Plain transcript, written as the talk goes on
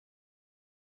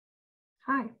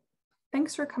Hi,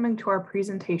 thanks for coming to our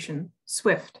presentation,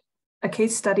 Swift, a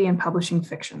case study in publishing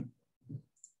fiction.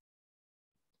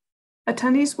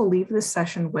 Attendees will leave this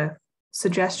session with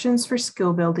suggestions for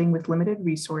skill building with limited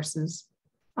resources,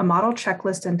 a model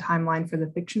checklist and timeline for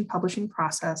the fiction publishing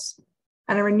process,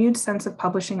 and a renewed sense of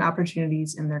publishing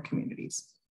opportunities in their communities.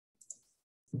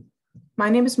 My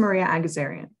name is Maria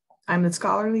Aghazarian. I'm the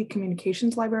Scholarly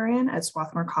Communications Librarian at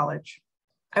Swarthmore College.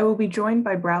 I will be joined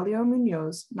by Braulio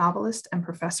Muñoz, novelist and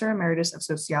Professor Emeritus of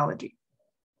Sociology.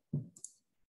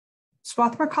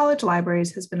 Swarthmore College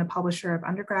Libraries has been a publisher of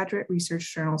undergraduate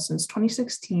research journals since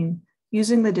 2016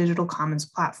 using the Digital Commons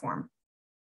platform.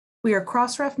 We are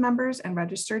Crossref members and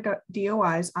registered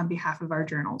DOIs on behalf of our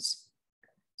journals.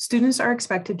 Students are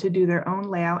expected to do their own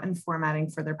layout and formatting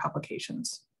for their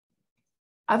publications.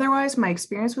 Otherwise, my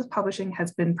experience with publishing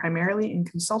has been primarily in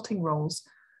consulting roles,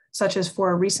 such as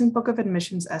for a recent book of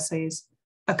admissions essays,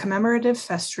 a commemorative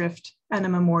festschrift, and a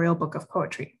memorial book of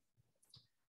poetry.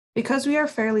 Because we are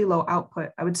fairly low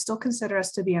output, I would still consider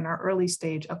us to be in our early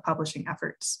stage of publishing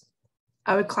efforts.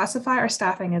 I would classify our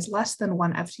staffing as less than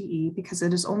 1 FTE because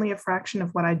it is only a fraction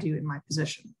of what I do in my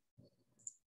position.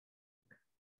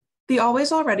 The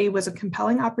Always Already was a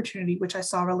compelling opportunity which I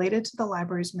saw related to the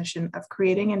library's mission of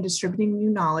creating and distributing new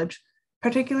knowledge,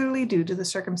 particularly due to the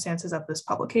circumstances of this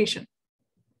publication.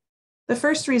 The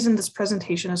first reason this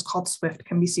presentation is called Swift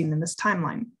can be seen in this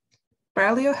timeline.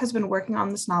 Braulio has been working on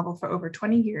this novel for over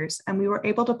 20 years, and we were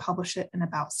able to publish it in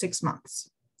about 6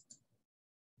 months.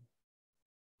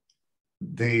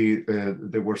 There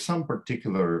were some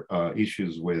particular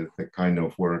issues with the kind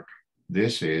of work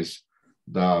this is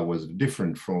that was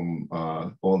different from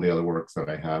all the other works that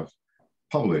I have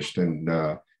published. And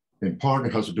in part,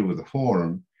 it has to do with the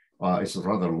form. It's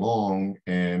rather long,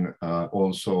 and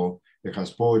also it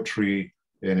has poetry,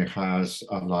 and it has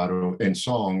a lot of, and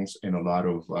songs, and a lot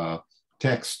of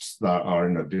texts that are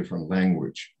in a different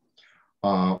language.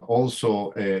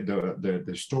 Also,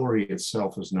 the story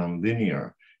itself is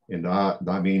nonlinear, and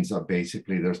that means that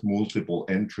basically there's multiple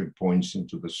entry points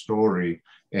into the story,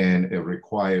 and it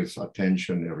requires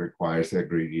attention, it requires a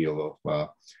great deal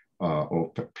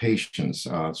of patience.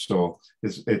 So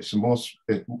it's most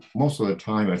of the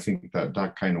time, I think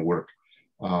that kind of work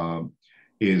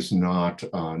is not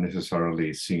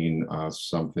necessarily seen as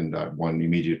something that one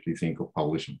immediately think of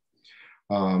publishing.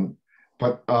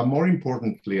 But more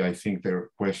importantly, I think their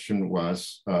question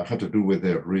was had to do with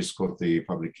the risk of the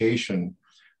publication.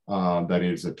 That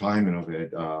is the timing of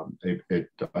it.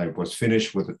 I was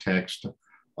finished with the text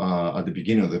at the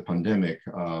beginning of the pandemic,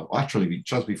 actually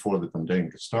just before the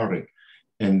pandemic started.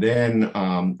 And then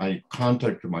I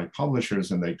contacted my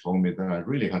publishers, and they told me that I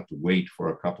really had to wait for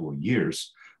a couple of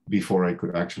years before I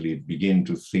could actually begin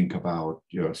to think about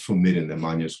submitting the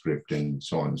manuscript and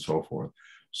so on and so forth.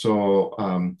 So,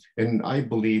 and I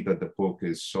believe that the book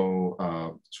is so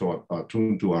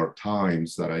attuned to our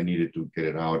times that I needed to get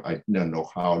it out. I didn't know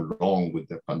how long would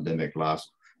the pandemic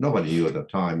last. Nobody knew at the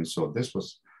time. So this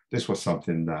was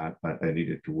something that I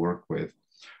needed to work with.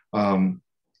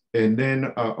 And then,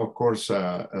 of course,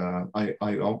 I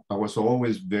was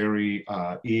always very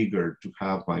eager to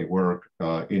have my work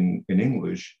in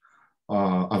English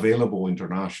available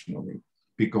internationally,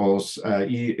 because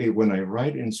when I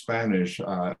write in Spanish,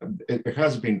 it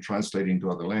has been translated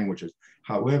into other languages.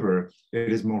 However,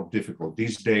 it is more difficult.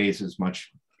 These days, it's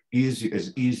much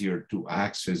easier to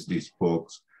access these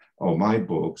books or my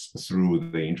books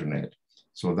through the internet.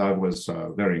 So that was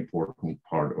a very important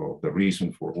part of the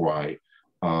reason for why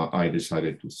I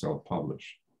decided to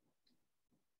self-publish.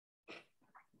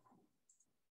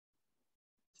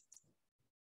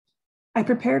 I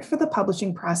prepared for the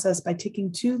publishing process by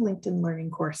taking 2 LinkedIn Learning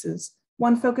courses,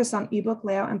 one focused on ebook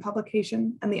layout and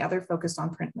publication, and the other focused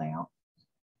on print layout.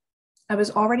 I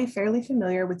was already fairly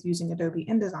familiar with using Adobe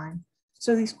InDesign,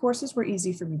 so these courses were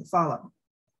easy for me to follow.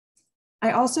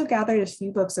 I also gathered a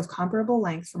few books of comparable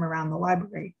length from around the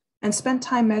library and spent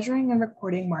time measuring and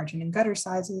recording margin and gutter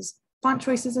sizes, font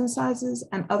choices and sizes,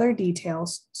 and other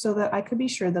details so that I could be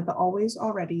sure that the Always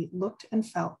Already looked and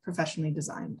felt professionally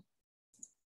designed.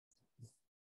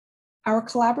 Our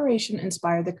collaboration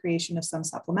inspired the creation of some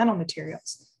supplemental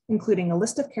materials, including a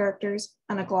list of characters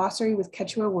and a glossary with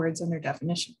Quechua words and their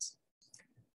definitions.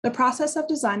 The process of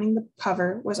designing the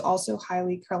cover was also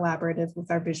highly collaborative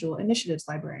with our visual initiatives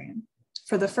librarian.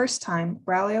 For the first time,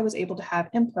 Braulio was able to have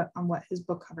input on what his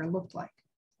book cover looked like.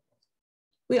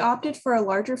 We opted for a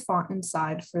larger font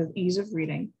inside for ease of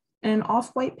reading, and an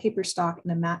off-white paper stock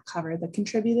and a matte cover that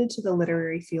contributed to the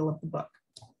literary feel of the book.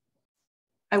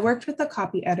 I worked with the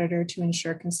copy editor to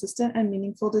ensure consistent and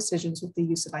meaningful decisions with the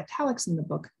use of italics in the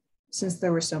book, since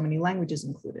there were so many languages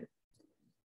included.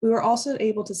 We were also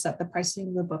able to set the pricing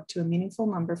of the book to a meaningful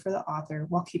number for the author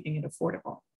while keeping it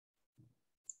affordable.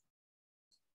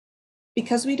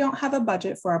 Because we don't have a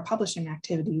budget for our publishing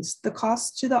activities, the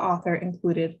costs to the author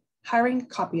included hiring a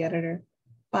copy editor,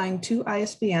 buying 2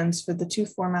 ISBNs for the 2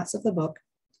 formats of the book,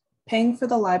 paying for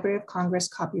the Library of Congress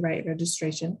copyright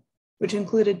registration, which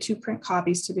included 2 print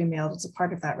copies to be mailed as a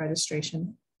part of that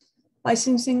registration,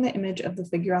 licensing the image of the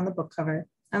figure on the book cover,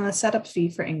 and the setup fee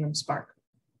for Ingram Spark.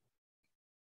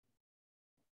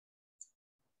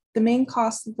 The main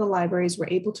costs that the libraries were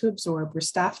able to absorb were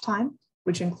staff time,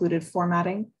 which included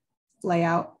formatting,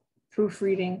 layout,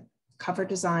 proofreading, cover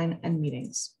design, and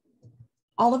meetings.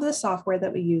 All of the software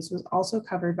that we use was also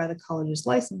covered by the college's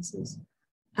licenses,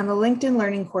 and the LinkedIn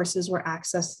Learning courses were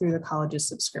accessed through the college's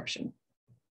subscription.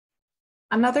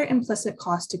 Another implicit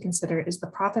cost to consider is the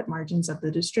profit margins of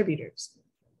the distributors.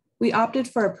 We opted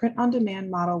for a print-on-demand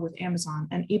model with Amazon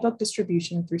and ebook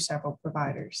distribution through several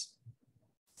providers.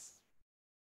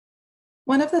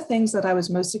 One of the things that I was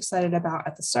most excited about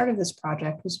at the start of this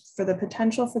project was for the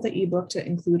potential for the ebook to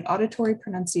include auditory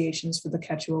pronunciations for the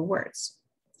Quechua words.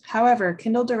 However,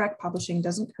 Kindle Direct Publishing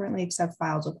doesn't currently accept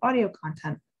files with audio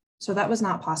content, so that was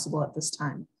not possible at this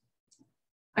time.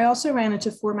 I also ran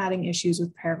into formatting issues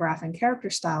with paragraph and character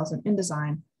styles in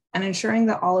InDesign and ensuring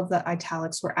that all of the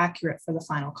italics were accurate for the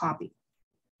final copy.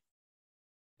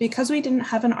 Because we didn't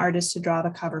have an artist to draw the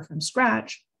cover from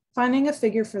scratch, finding a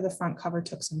figure for the front cover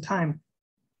took some time.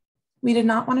 We did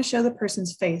not want to show the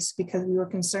person's face because we were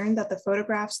concerned that the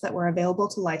photographs that were available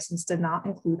to license did not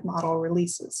include model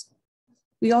releases.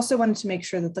 We also wanted to make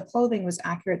sure that the clothing was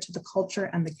accurate to the culture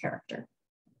and the character.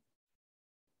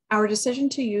 Our decision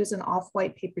to use an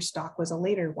off-white paper stock was a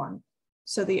later one,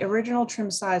 so the original trim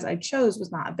size I chose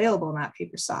was not available in that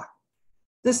paper stock.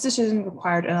 This decision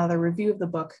required another review of the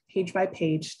book page by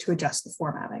page to adjust the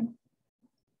formatting.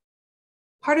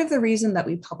 Part of the reason that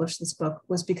we published this book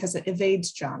was because it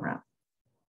evades genre,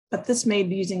 but this made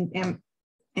using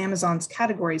Amazon's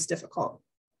categories difficult.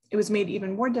 It was made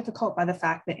even more difficult by the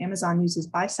fact that Amazon uses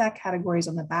BISAC categories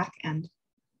on the back end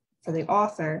for the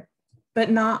author, but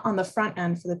not on the front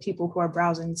end for the people who are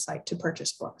browsing the site to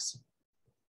purchase books.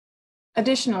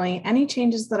 Additionally, any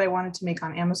changes that I wanted to make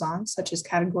on Amazon, such as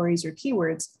categories or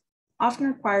keywords, often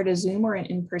required a Zoom or an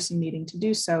in-person meeting to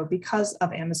do so because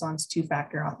of Amazon's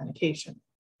 2-factor authentication.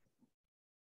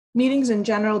 Meetings in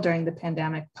general during the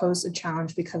pandemic posed a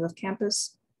challenge because of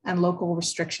and local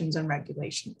restrictions and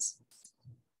regulations.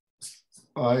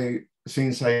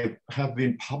 Since I have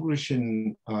been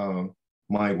publishing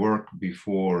my work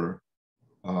before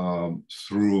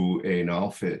through an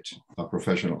outfit, a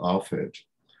professional outfit,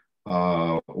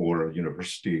 or a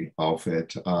university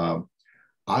outfit,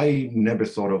 I never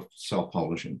thought of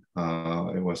self-publishing.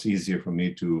 It was easier for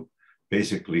me to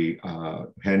basically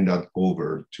hand that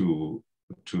over to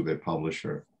the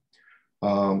publisher.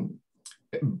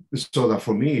 So that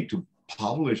for me to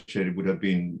publish it would have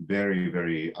been very,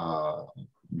 very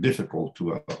difficult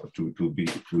to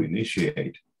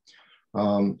initiate.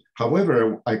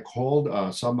 However, I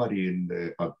called somebody in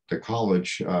the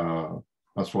college,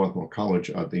 Swarthmore College,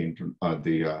 at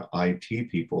the IT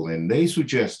people, and they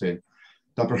suggested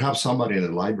that perhaps somebody in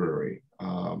the library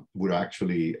would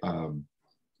actually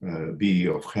be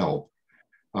of help.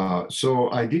 So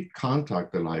I did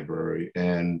contact the library,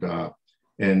 and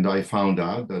I found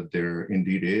out that there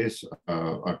indeed is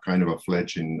a kind of a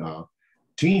fledgling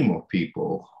team of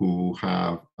people who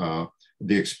have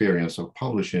the experience of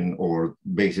publishing, or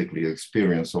basically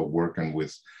experience of working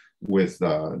with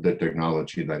the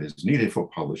technology that is needed for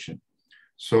publishing.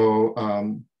 So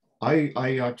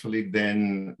I actually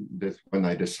then, when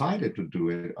I decided to do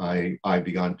it, I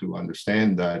began to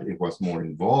understand that it was more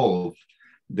involved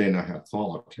than I had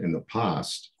thought in the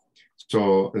past.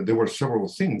 So there were several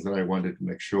things that I wanted to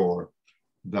make sure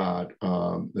that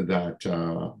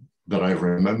that I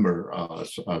remember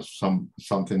as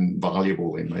something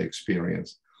valuable in my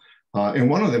experience. And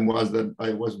one of them was that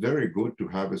it was very good to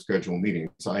have a scheduled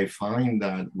meetings. I find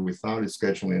that without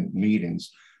scheduling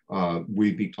meetings, I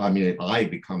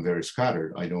become very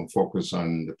scattered. I don't focus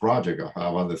on the project. I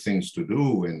have other things to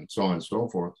do and so on and so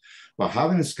forth. But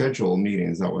having a scheduled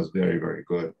meetings, that was very, very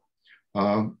good.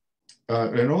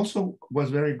 And also was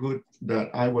very good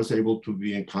that I was able to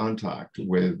be in contact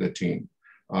with the team.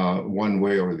 One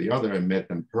way or the other, I met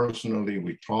them personally,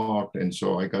 we talked, and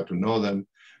so I got to know them.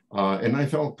 And I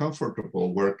felt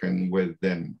comfortable working with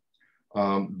them.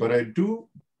 But I do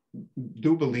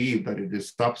believe that it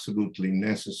is absolutely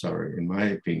necessary, in my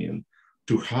opinion,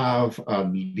 to have a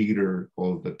leader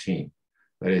of the team.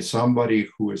 That is somebody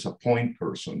who is a point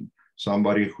person,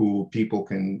 somebody who people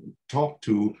can talk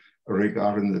to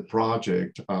regarding the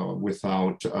project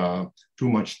without too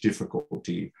much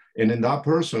difficulty. And then that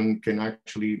person can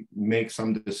actually make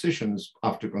some decisions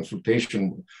after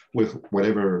consultation with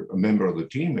whatever member of the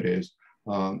team it is,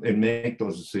 and make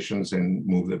those decisions and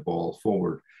move the ball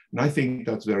forward. And I think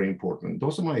that's very important.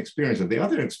 Those are my experiences. The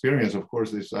other experience, of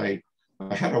course, is I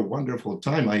had a wonderful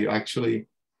time.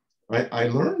 I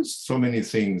learned so many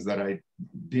things that I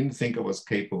didn't think I was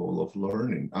capable of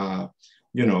learning.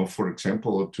 You know, for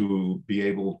example, to be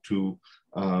able to,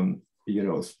 you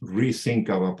know, rethink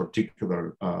of a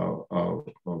particular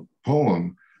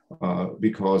poem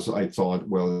because I thought,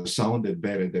 well, it sounded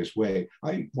better this way.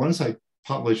 Once I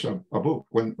publish a book.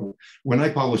 When I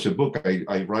publish a book,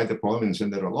 I write the poem and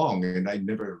send it along, and I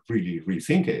never really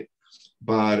rethink it.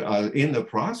 But in the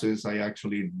process, I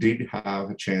actually did have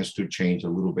a chance to change a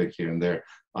little bit here and there.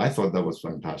 I thought that was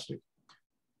fantastic.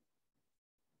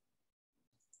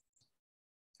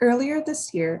 Earlier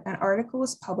this year, an article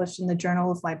was published in the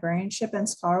Journal of Librarianship and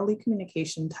Scholarly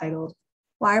Communication titled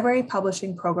 "Library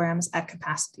Publishing Programs at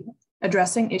Capacity,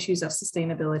 Addressing Issues of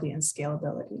Sustainability and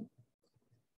Scalability."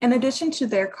 In addition to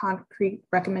their concrete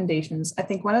recommendations, I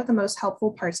think one of the most helpful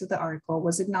parts of the article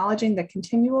was acknowledging that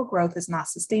continual growth is not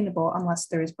sustainable unless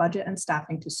there is budget and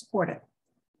staffing to support it.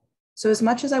 So as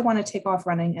much as I want to take off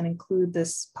running and include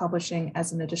this publishing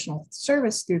as an additional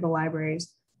service through the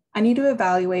libraries, I need to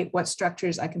evaluate what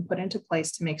structures I can put into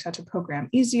place to make such a program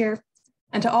easier,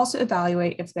 and to also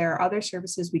evaluate if there are other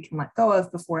services we can let go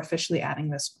of before officially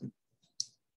adding this one.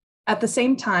 At the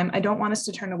same time, I don't want us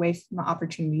to turn away from the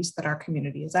opportunities that our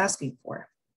community is asking for.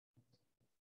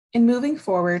 In moving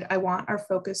forward, I want our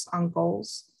focus on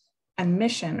goals and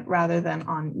mission rather than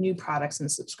on new products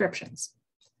and subscriptions.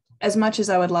 As much as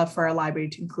I would love for our library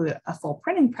to include a full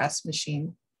printing press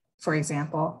machine, for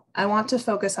example, I want to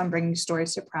focus on bringing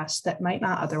stories to press that might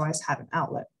not otherwise have an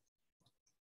outlet.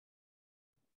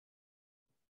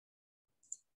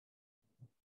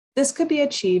 This could be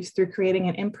achieved through creating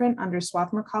an imprint under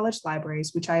Swarthmore College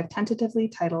Libraries, which I have tentatively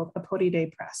titled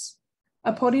Apotidae Press.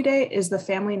 Apotidae is the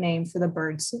family name for the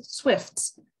bird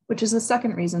swifts, which is the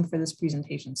second reason for this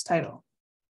presentation's title.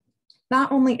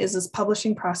 Not only is this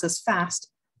publishing process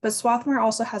fast, but Swarthmore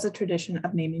also has a tradition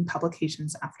of naming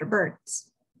publications after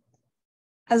birds.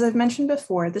 As I've mentioned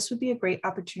before, this would be a great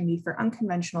opportunity for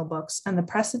unconventional books, and the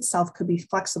press itself could be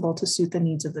flexible to suit the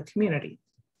needs of the community.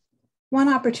 One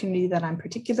opportunity that I'm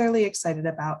particularly excited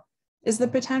about is the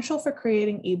potential for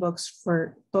creating ebooks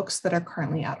for books that are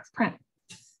currently out of print.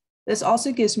 This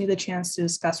also gives me the chance to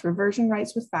discuss reversion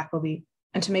rights with faculty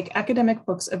and to make academic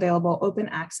books available open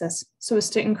access so as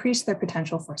to increase their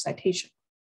potential for citation.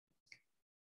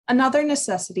 Another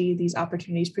necessity these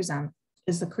opportunities present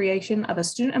is the creation of a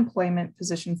student employment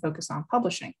position focused on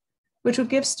publishing, which would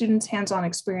give students hands-on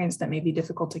experience that may be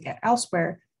difficult to get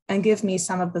elsewhere and give me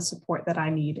some of the support that I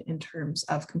need in terms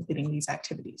of completing these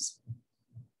activities.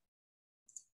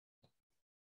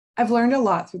 I've learned a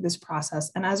lot through this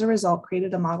process, and as a result,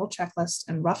 created a model checklist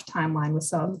and rough timeline with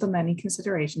some of the many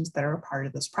considerations that are a part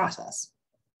of this process.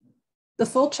 The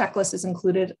full checklist is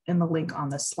included in the link on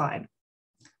this slide.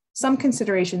 Some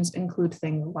considerations include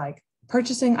things like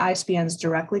purchasing ISBNs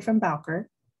directly from Bowker,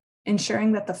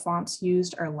 ensuring that the fonts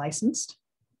used are licensed,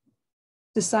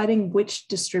 deciding which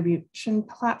distribution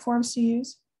platforms to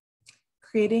use,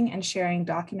 creating and sharing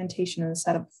documentation and a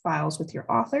set of files with your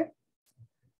author,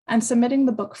 and submitting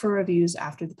the book for reviews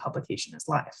after the publication is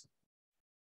live.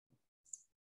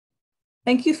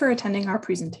 Thank you for attending our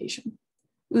presentation.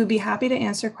 We would be happy to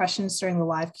answer questions during the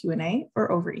live Q&A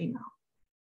or over email.